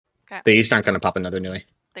Okay. The East aren't going to pop another Nui.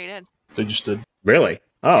 They did. They just did. Really?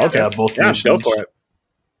 Oh, okay. Yeah, both Yeah, nations. go for it.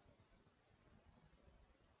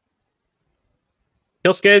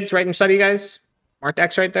 Kill skids right inside of you guys. Mark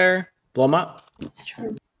X right there. Blow them up. That's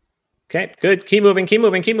true. Okay, good. Keep moving, keep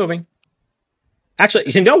moving, keep moving.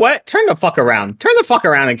 Actually, you know what? Turn the fuck around. Turn the fuck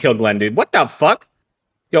around and kill Glen, dude. What the fuck?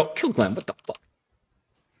 Yo, kill Glen. What the fuck?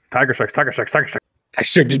 Tiger strikes, tiger strikes, tiger strikes. I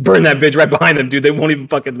should just burn that bitch right behind them, dude. They won't even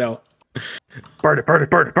fucking know. Burn it, burn it,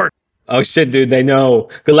 burn it, burn it. Oh shit, dude. They know.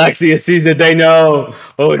 Galaxia sees it. They know.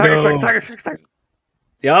 Oh Tiger no. strikes, tiger strikes, tiger.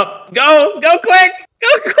 Yup. Go. Go quick. Go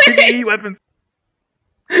quick. PvE weapons.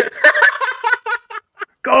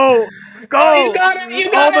 Go. Go. Oh, you got it.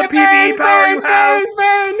 You got all it. the PvE power you have.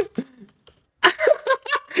 Burn.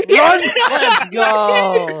 Run. Let's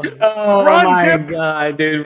go. Oh Run, my Dip. god, dude.